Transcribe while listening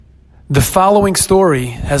The following story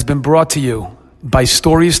has been brought to you by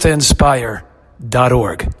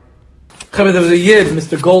StoriesToInspire.org. There was a Yid,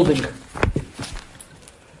 Mr. Golding.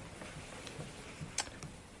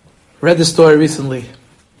 Read the story recently.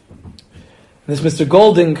 This Mr.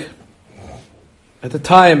 Golding, at the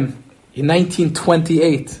time, in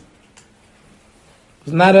 1928,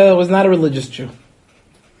 was not a religious Jew,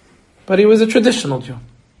 but he was a traditional Jew.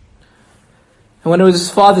 And when it was his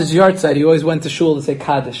father's yahrzeit, he always went to shul to say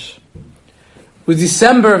Kaddish. It was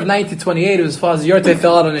December of 1928, it was his father's yahrzeit,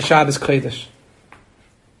 fell out on a Shabbos Kodesh.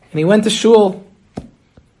 And he went to shul,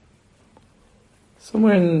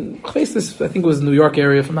 somewhere in, I think it was New York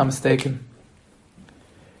area, if I'm not mistaken.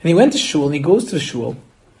 And he went to shul, and he goes to the shul, and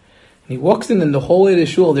he walks in the hallway of the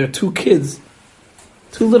shul, there are two kids,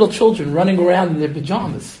 two little children running around in their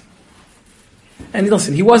pajamas. And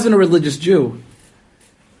listen, he wasn't a religious Jew,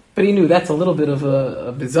 but he knew that's a little bit of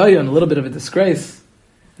a bizayon, a little bit of a disgrace.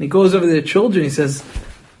 And he goes over to the children, he says,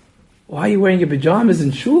 "Why are you wearing your pajamas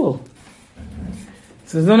in shul?" He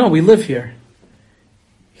says, No, we live here.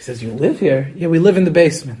 He says, "You live here?" "Yeah, we live in the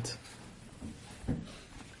basement." He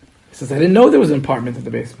says, "I didn't know there was an apartment in the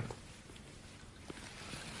basement."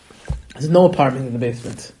 There's no apartment in the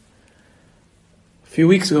basement. A few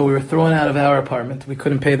weeks ago, we were thrown out of our apartment. We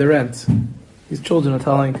couldn't pay the rent. These children are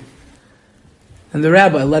telling. And the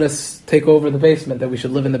rabbi let us take over the basement, that we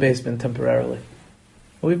should live in the basement temporarily.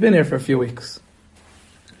 Well, we've been here for a few weeks.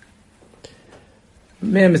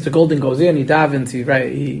 Man, Mr. Golding goes in, he davens,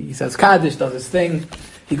 he says Kaddish, does his thing.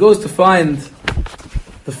 He goes to find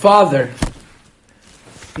the father.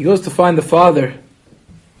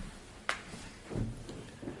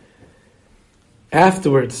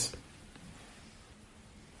 Afterwards.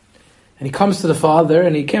 And he comes to the father,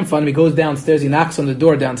 and he can't find him. He goes downstairs, he knocks on the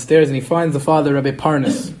door downstairs, and he finds the father, Rabbi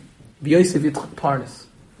Parnas. Yosef Yitzchak Parnas.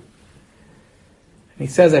 And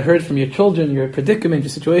he says, "I heard from your children, your predicament, your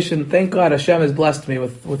situation. Thank God Hashem has blessed me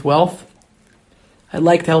with wealth. I'd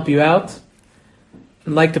like to help you out.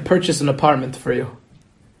 I'd like to purchase an apartment for you."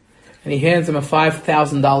 And he hands him a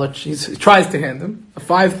 $5,000, he tries to hand him a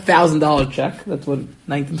 $5,000 check. That's what,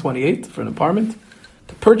 1928, for an apartment.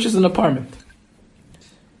 To purchase an apartment.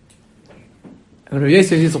 And Rabbi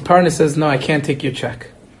Yosef Yitzchak Parnas says, "No, I can't take your check.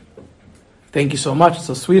 Thank you so much, it's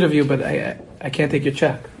so sweet of you, but I can't take your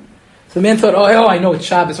check." So the man thought, oh, I know it's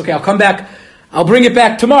Shabbos, okay, I'll come back, I'll bring it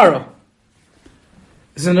back tomorrow.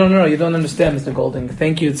 He said, no, you don't understand, Mr. Golding.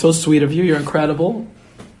 Thank you, it's so sweet of you, you're incredible.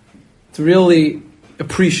 It's really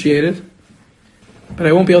appreciated, but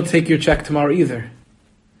I won't be able to take your check tomorrow either.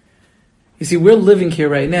 You see, we're living here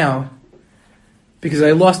right now because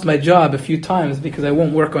I lost my job a few times because I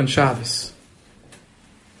won't work on Shabbos.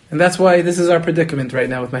 And that's why this is our predicament right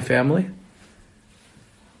now with my family.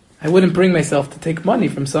 I wouldn't bring myself to take money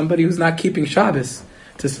from somebody who's not keeping Shabbos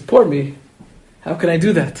to support me. How can I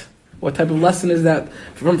do that? What type of lesson is that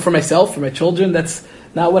for myself, for my children? That's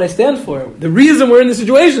not what I stand for. The reason we're in this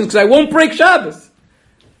situation is because I won't break Shabbos.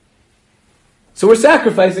 So we're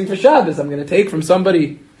sacrificing for Shabbos. I'm going to take from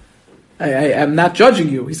somebody. I am not judging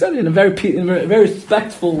you. He said it in a very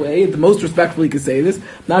respectful way, the most respectful he could say this. I'm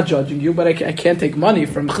not judging you, but I can't take money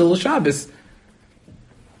from Chilul Shabbos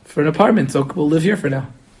for an apartment, so we'll live here for now.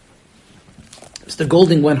 Mr.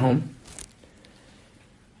 Golding went home,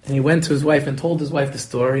 and he went to his wife and told his wife the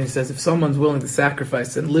story. And he says, if someone's willing to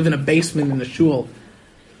sacrifice and live in a basement in the shul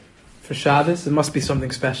for Shabbos, it must be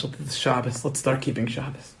something special to this Shabbos. Let's start keeping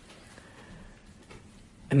Shabbos.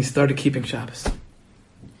 And he started keeping Shabbos.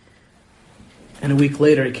 And a week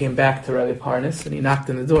later, he came back to Rabbi Parnas, and he knocked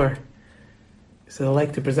on the door. He said, I'd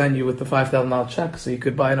like to present you with the $5,000 check so you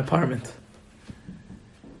could buy an apartment.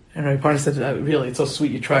 And Rabbi Parnas said, really, it's so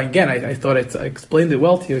sweet you try again. I thought I explained it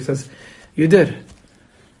well to you. He says, you did.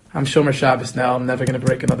 I'm Shomer Shabbos now. I'm never going to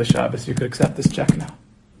break another Shabbos. You could accept this check now.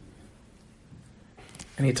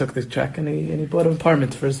 And he took the check and he bought an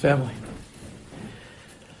apartment for his family.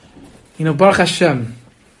 You know, Baruch Hashem,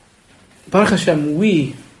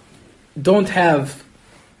 we don't have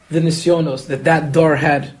the nisyonos that Dor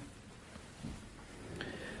had.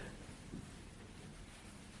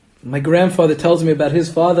 My grandfather tells me about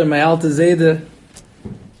his father, my Alta Zayda,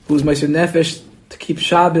 who was Moshe Nefesh, to keep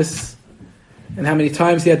Shabbos, and how many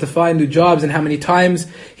times he had to find new jobs, and how many times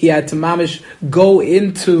he had to mamish go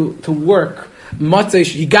into work. Motzei,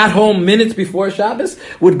 he got home minutes before Shabbos,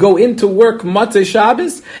 would go into work Motzei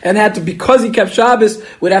Shabbos, and had to, because he kept Shabbos,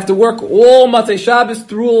 would have to work all Motzei Shabbos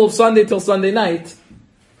through all of Sunday till Sunday night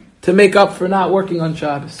to make up for not working on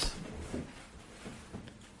Shabbos.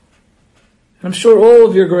 And I'm sure all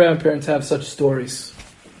of your grandparents have such stories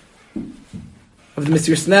of of the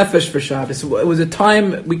Mesiras Nefesh for Shabbos. It was a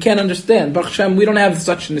time we can't understand. Baruch Hashem, we don't have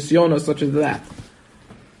such nisyonos such as that.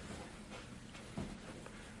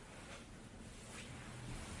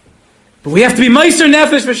 But we have to be Meiser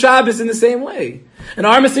Nefesh for Shabbos in the same way. And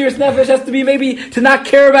our Mesiras Nefesh has to be maybe to not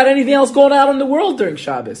care about anything else going on in the world during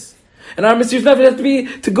Shabbos. And our Mesiras Nefesh has to be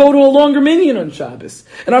to go to a longer minyan on Shabbos.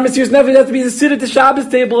 And our Mesiras Nefesh has to be to sit at the Shabbos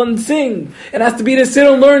table and sing. And has to be to sit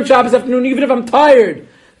and learn Shabbos afternoon even if I'm tired.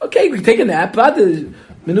 Okay, we can take a nap, but the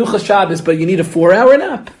Menucha Shabbos, but you need a 4-hour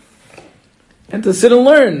nap. And to sit and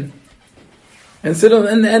learn. And sit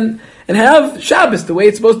and have Shabbos the way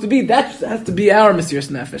it's supposed to be. That has to be our Mesiras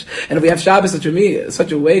Nefesh. And if we have Shabbos such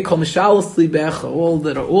a way, Kol Mishalos Libecha,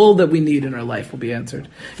 all that we need in our life will be answered.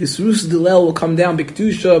 Yisrus Dilel will come down,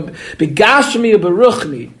 B'Kedusha, B'Gashmi,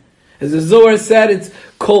 B'Ruchni. As the Zohar said, it's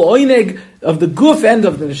Kol Oineg of the Guf and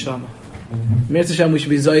of the Neshama. Mir Hashem, we should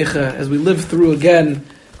be Zoicha as we live through again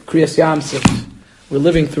Kriyas Yamsuf. We're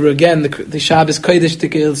living through again the Shabbos Kodesh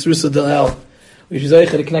Tikei Yisrus Dilel. We should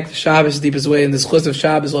Zoicha to connect the Shabbos the deepest way in this Chus of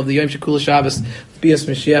Shabbos, of the Yom Shekula Shabbos, Bias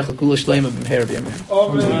Mashiach, Kula Shleima, B'Meher B'Yamin.